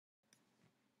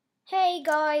Hey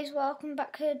guys, welcome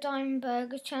back to the Diamond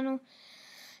Burger channel.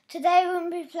 Today we're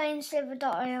going to be playing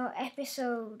Sliver.io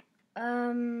episode,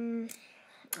 I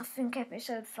think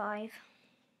episode 5.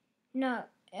 No,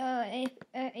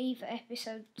 either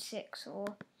episode 6 or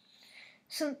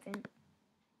something.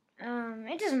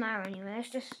 It doesn't matter anyway, let's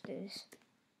just do this.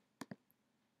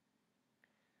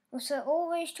 Also,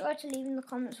 always try to leave in the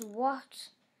comments what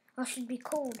I should be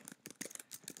called.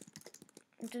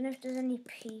 I don't know if there's any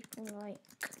people like...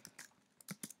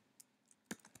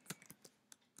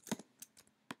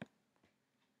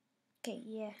 Okay,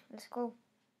 yeah, let's go.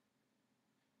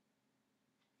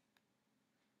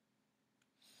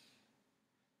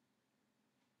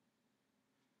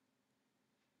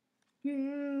 Come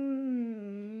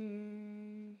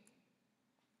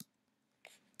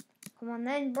on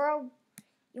then, bro.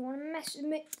 You wanna mess with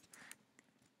me?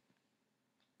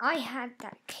 I had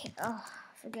that kill. Oh,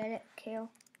 forget it.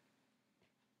 Kill.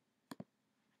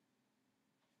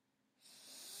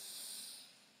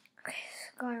 Okay,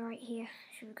 this guy right here.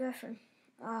 Should we go for him?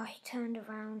 Oh, he turned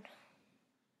around.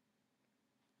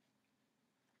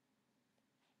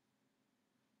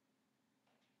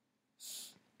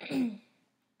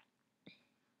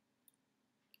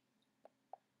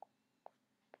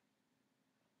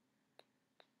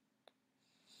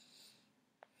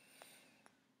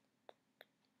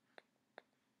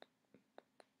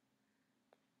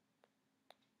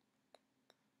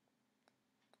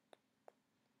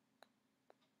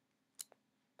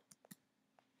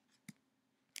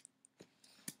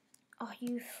 Oh,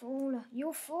 you fool.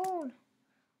 You fool.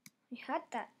 You had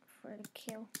that for the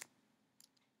kill.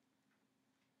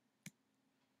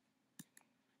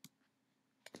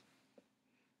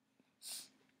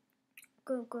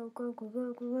 Go, go, go, go,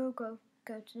 go, go, go, go.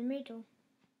 Go to the middle.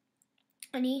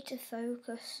 I need to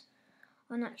focus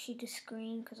on actually the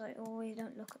screen because I always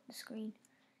don't look at the screen.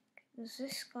 There's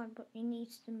this guy, but he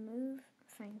needs to move.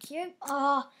 Thank you.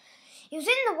 Ah, oh, he was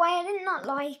in the way. I did not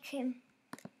like him.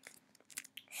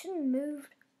 Shouldn't have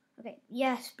moved. Okay,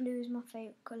 yes, blue is my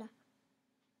favourite colour.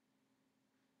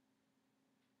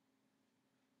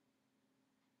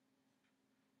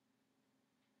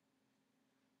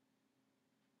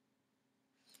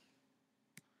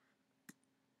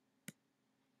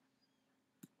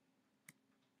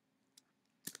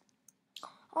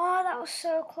 Oh, that was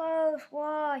so close.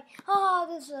 Why? Oh,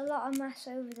 there's a lot of mess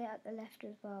over there at the left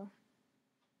as well.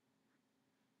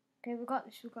 Okay, we got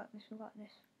this, we got this, we got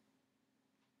this.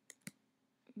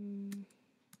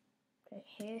 Okay,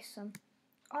 here's some.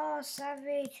 Oh,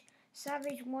 Savage.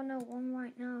 Savage 101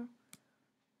 right now.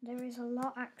 There is a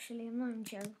lot actually, I'm not even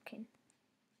joking.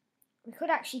 We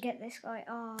could actually get this guy.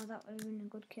 Oh, that would have been a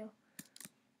good kill.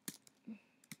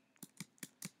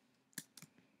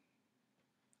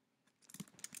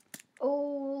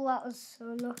 Oh, that was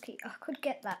so lucky. I could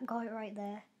get that guy right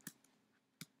there.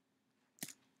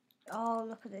 Oh,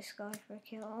 look at this guy for a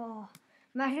kill. Oh,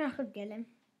 imagine I could get him.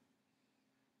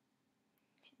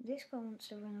 This guy wants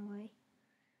to run away.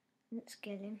 Let's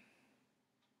get him.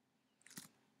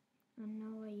 I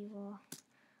know where you are.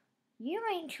 You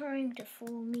ain't trying to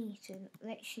fool me to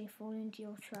let you fall into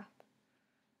your trap.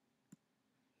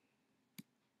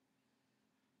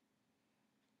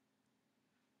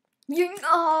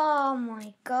 Oh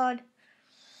my god.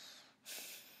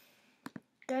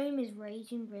 Game is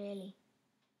raging really.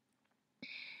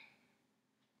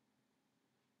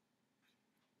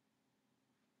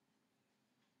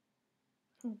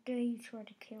 How dare you try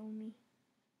to kill me?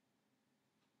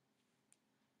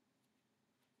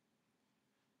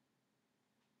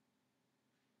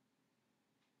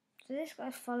 So this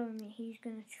guy's following me. He's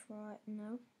gonna try.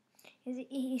 No,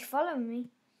 he's following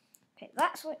me. Okay,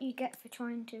 that's what you get for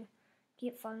trying to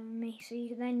keep following me. So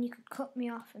then you could cut me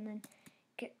off and then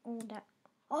get all that.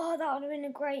 Oh, that would have been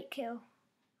a great kill.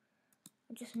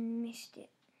 I just missed it.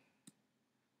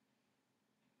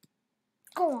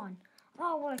 Go on.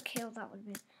 Oh, what a kill that would have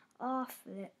been. Oh,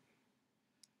 flip.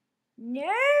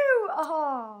 No!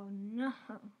 Oh, no.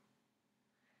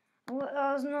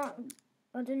 I was not...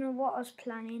 I don't know what I was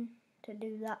planning to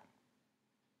do that.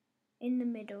 In the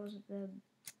middle is the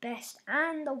best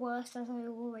and the worst, as I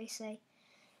always say.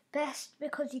 Best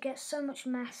because you get so much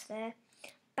mass there.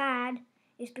 Bad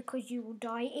is because you will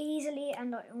die easily,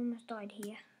 and I almost died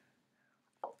here.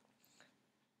 Oh.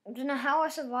 I don't know how I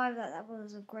survived that. That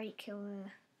was a great kill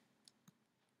there.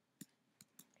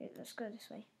 Okay, let's go this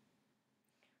way.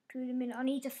 To the middle. I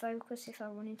need to focus if I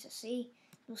wanted to see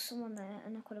there was someone there,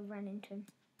 and I could have ran into him.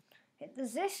 Okay,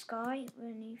 there's this guy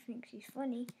when he thinks he's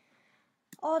funny.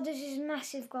 Oh, there's this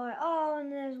massive guy. Oh,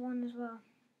 and there's one as well.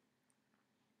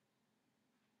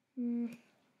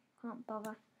 Can't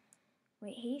bother.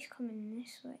 Wait, he's coming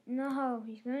this way. No,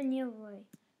 he's going the other way.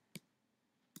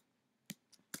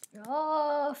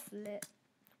 Oh, flip.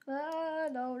 Ah,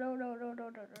 no. I'm not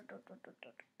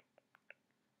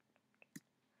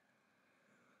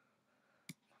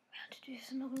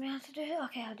gonna be able to do it.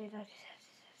 Okay, I'll do that.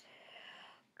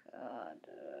 God.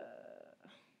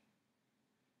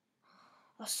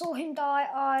 I saw him die.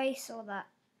 I saw that.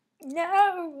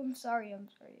 No, I'm sorry.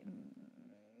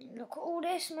 Look at all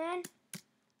this, man.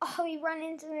 Oh, he ran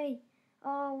into me.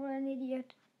 Oh, what an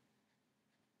idiot.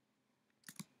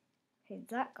 Who's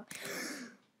that guy?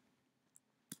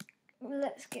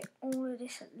 Let's get all of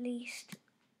this at least.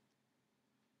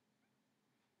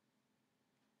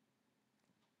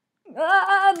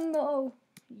 Ah, no.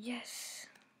 Yes.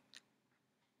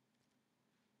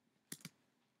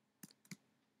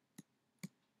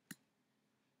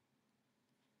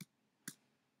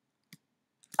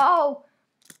 Oh.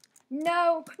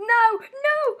 No.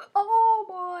 Oh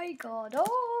my god.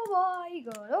 Oh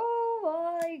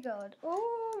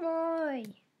my.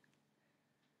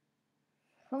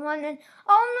 Come on then.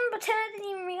 Oh, number 10, I didn't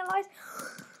even realise.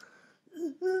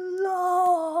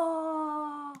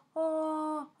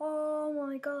 Oh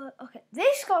my god. Okay,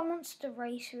 this guy wants to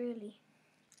race, really.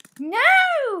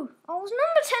 No! I was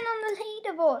number 10 on the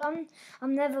leaderboard.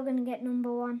 I'm never going to get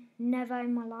number 1. Never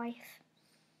in my life.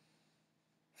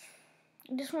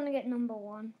 I just want to get number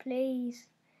 1, please.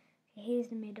 Here's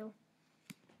the middle.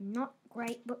 Not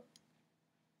great, but...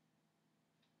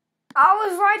 I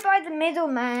was right by the middle,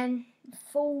 man.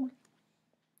 Fool.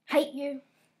 Hate you.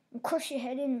 I'll crush your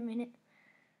head in a minute.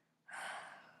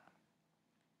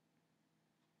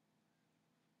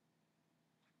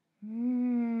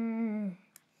 I'm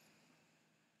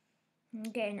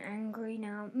getting angry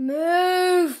now.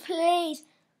 Move, please.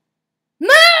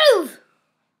 Move!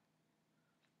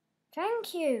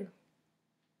 Thank you.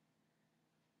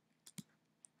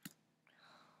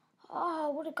 Oh, I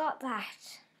would have got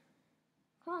that.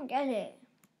 Can't get it.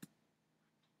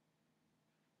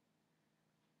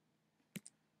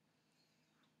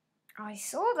 I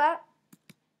saw that.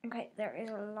 Okay, there is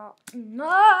a lot.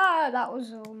 No, that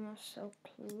was almost so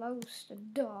close to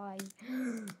die.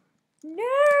 No!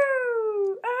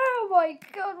 Oh my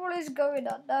god, what is going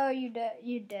on? No, you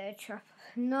dare trap.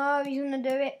 No, he's gonna do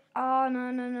it. Oh, no.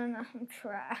 I'm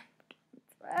trapped.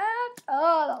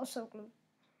 Oh, that was so close.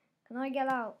 Can I get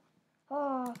out?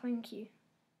 Oh, thank you.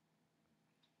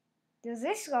 There's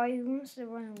this guy who wants to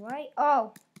run away.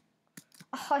 Oh,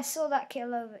 I saw that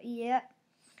kill over. Yeah,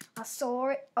 I saw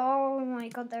it. Oh my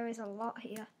god, there is a lot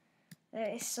here. There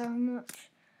is so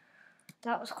much.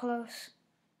 That was close.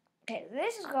 Okay,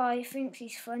 this guy thinks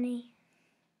he's funny.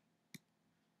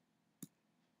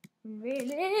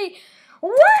 Really?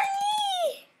 What?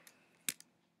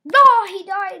 No, he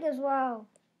died as well.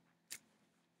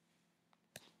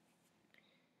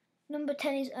 Number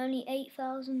 10 is only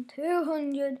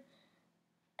 8,200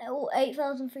 or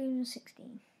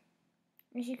 8,316.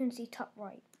 As you can see, top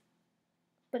right.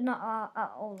 But not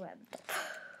all the way at the top.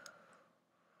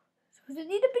 I need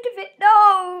a bit of it.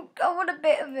 No, I want a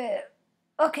bit of it.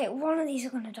 Okay, one of these are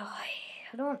going to die.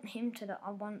 I don't want him to die.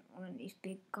 I want one of these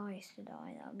big guys to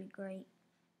die. That would be great.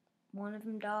 One of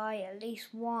them die, at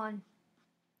least one.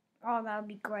 Oh, that would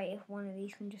be great if one of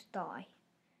these can just die.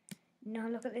 No,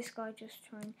 look at this guy just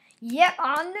trying. Yep,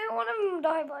 I knew one of them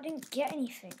died, but I didn't get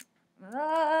anything.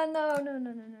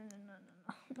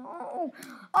 No.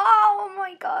 Oh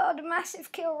my god,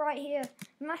 massive kill right here.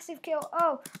 Massive kill.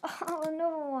 Oh,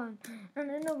 another one.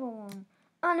 And another one.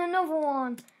 And another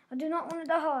one. I do not want to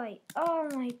die. Oh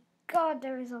my god,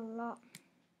 there is a lot.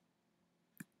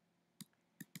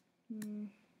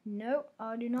 No,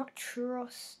 I do not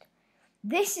trust.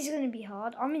 This is going to be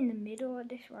hard. I'm in the middle of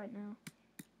this right now.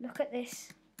 Look at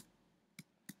this.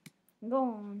 Go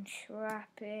on,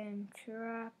 trap him.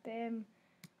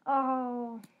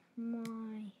 Oh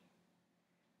my.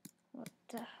 What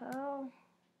the hell?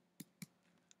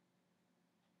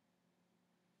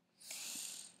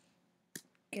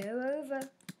 Go over.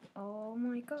 Oh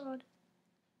my god.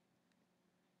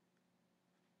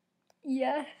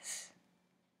 Yes.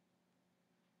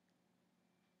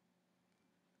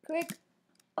 Quick.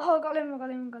 Oh, I got him.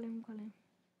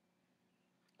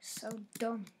 So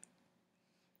dumb.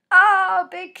 Ah,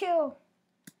 big kill.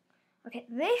 Okay,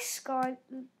 this guy,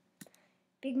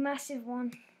 big massive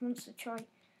one, wants to try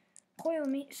coil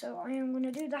me, so I am going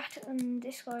to do that, and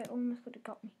this guy almost could have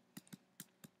got me.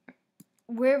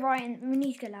 We're right, we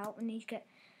need to get out,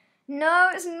 No,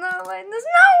 there's no way,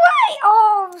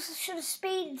 Oh, I should have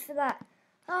speeded for that.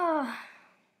 Oh,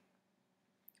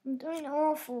 I'm doing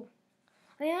awful.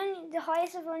 The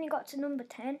highest I've only got to number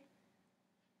 10.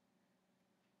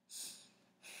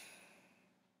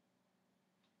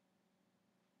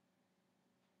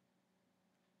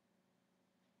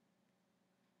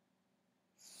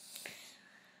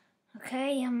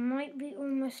 Okay, I might be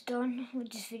almost done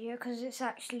with this video because it's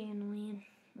actually annoying.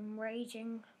 I'm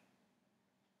raging.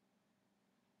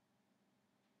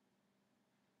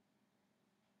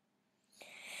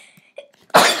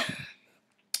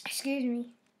 Excuse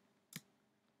me.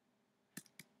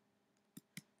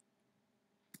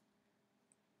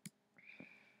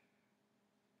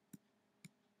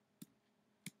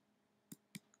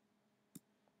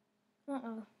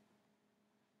 Uh-oh.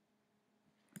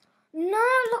 No,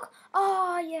 look.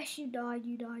 Oh, yes, you died.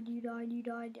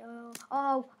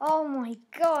 Oh my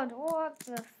God. What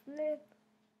the flip?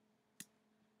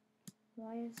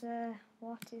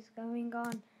 What is going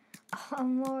on? Oh,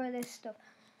 more of this stuff.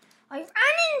 I ran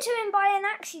into him by an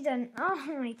accident. Oh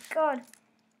my God.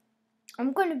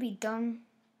 I'm going to be done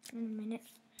in a minute.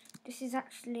 This is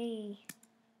actually...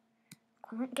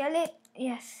 Can't get it.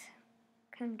 Yes,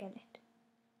 can get it.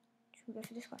 Should we go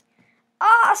for this guy?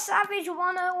 Oh, Savage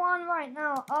 101 right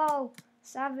now. Oh,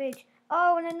 Savage.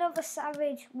 Oh, and another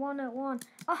Savage 101.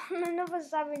 Oh, and another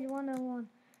Savage 101.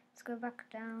 Let's go back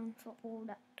down for all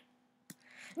that.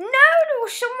 No, there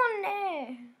was someone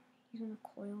there. He's gonna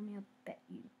coil me, I bet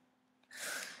you.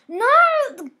 No,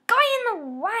 the guy in the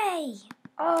way.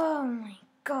 Oh my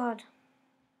God.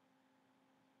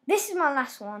 This is my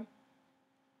last one.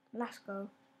 Last go.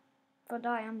 If I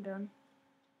die, I'm done.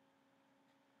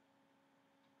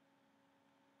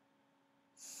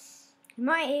 You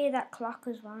might hear that clock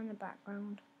as well in the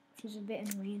background, which is a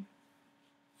bit annoying.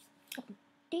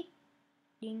 Ding,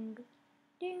 ding,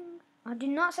 ding. I did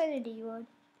not say the D word.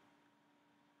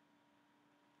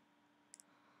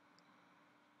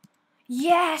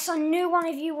 Yes, I knew one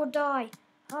of you would die.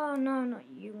 Oh no, not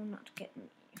you, not get me.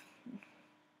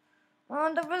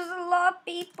 Oh, there was a lot of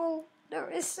people. There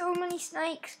is so many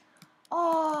snakes.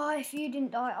 Oh, if you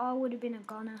didn't die, I would have been a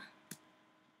goner.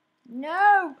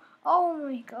 No! Oh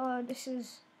my God, this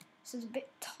is a bit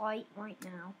tight right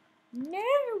now. No!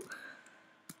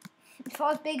 If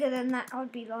I was bigger than that,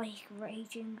 I'd be like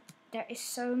raging. There is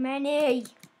so many.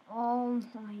 Oh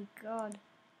my God.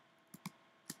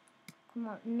 Come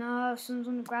on, no, someone's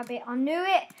gonna grab it. I knew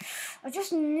it. I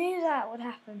just knew that would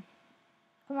happen.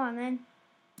 Come on then,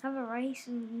 have a race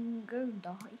and go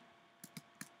die.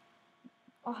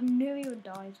 Oh, I knew he would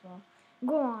die as well.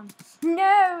 Go on.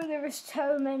 No, there are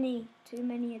so many. Too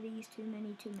many of these. Too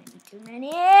many.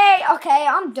 Okay,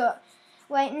 I'm done.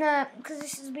 Wait, no, because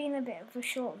this has been a bit of a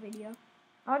short video.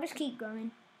 I'll just keep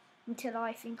going until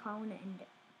I think I want to end it.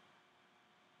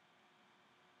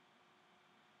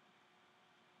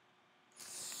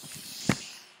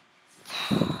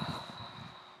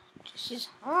 This is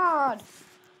hard.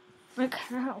 Like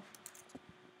how?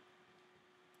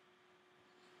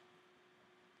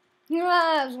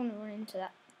 Yeah, I was going to run into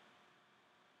that.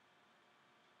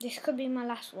 This could be my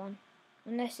last one.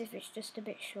 Unless if it's just a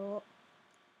bit short.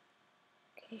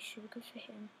 Okay, should we go for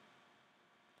him?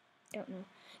 Don't know.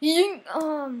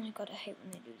 Oh my God, I hate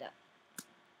when they do that.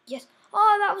 Yes.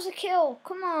 Oh, that was a kill.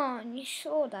 Come on, you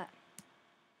saw that.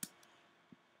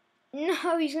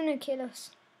 No, he's going to kill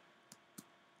us.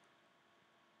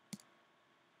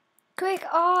 Quick.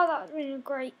 Oh, that would have been a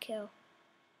great kill.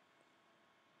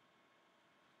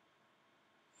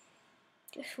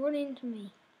 Just run into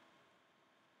me.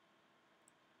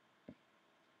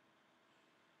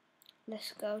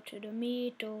 Let's go to the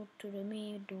middle,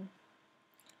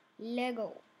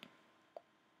 Lego.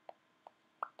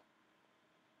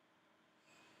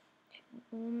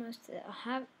 Almost there.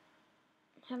 I'm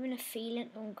having a feeling.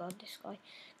 Oh God, this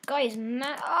guy is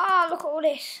mad. Ah, look at all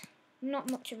this.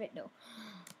 Not much of it though.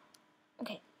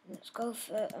 Okay, let's go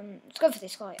for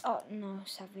this guy. Oh no,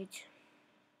 Savage.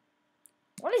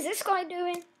 What is this guy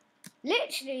doing?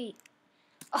 Literally.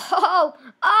 Oh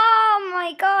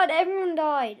my God, everyone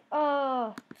died.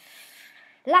 Oh,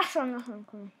 last one, come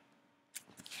on.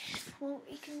 Well,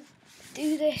 we can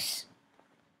do this.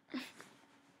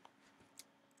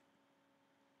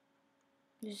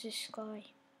 There's this guy.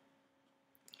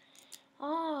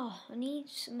 Oh, I need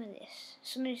some of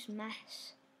this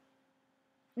mess.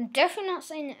 I'm definitely not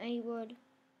saying the A word.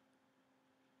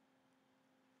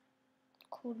 It's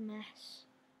called mess.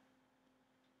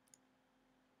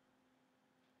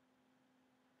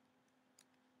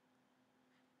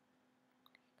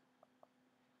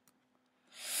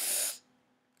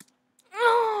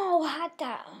 Oh, I had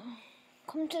that.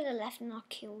 Come to the left and I'll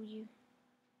kill you.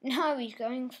 No, he's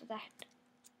going for that.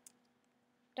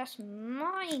 That's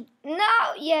mine.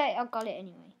 No, yeah, I got it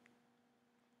anyway.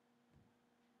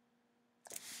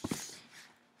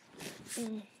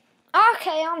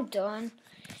 Okay, I'm done.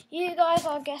 You guys,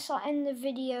 I guess I'll end the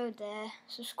video there.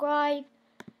 Subscribe,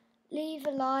 leave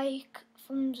a like,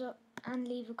 thumbs up, and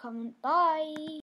leave a comment. Bye.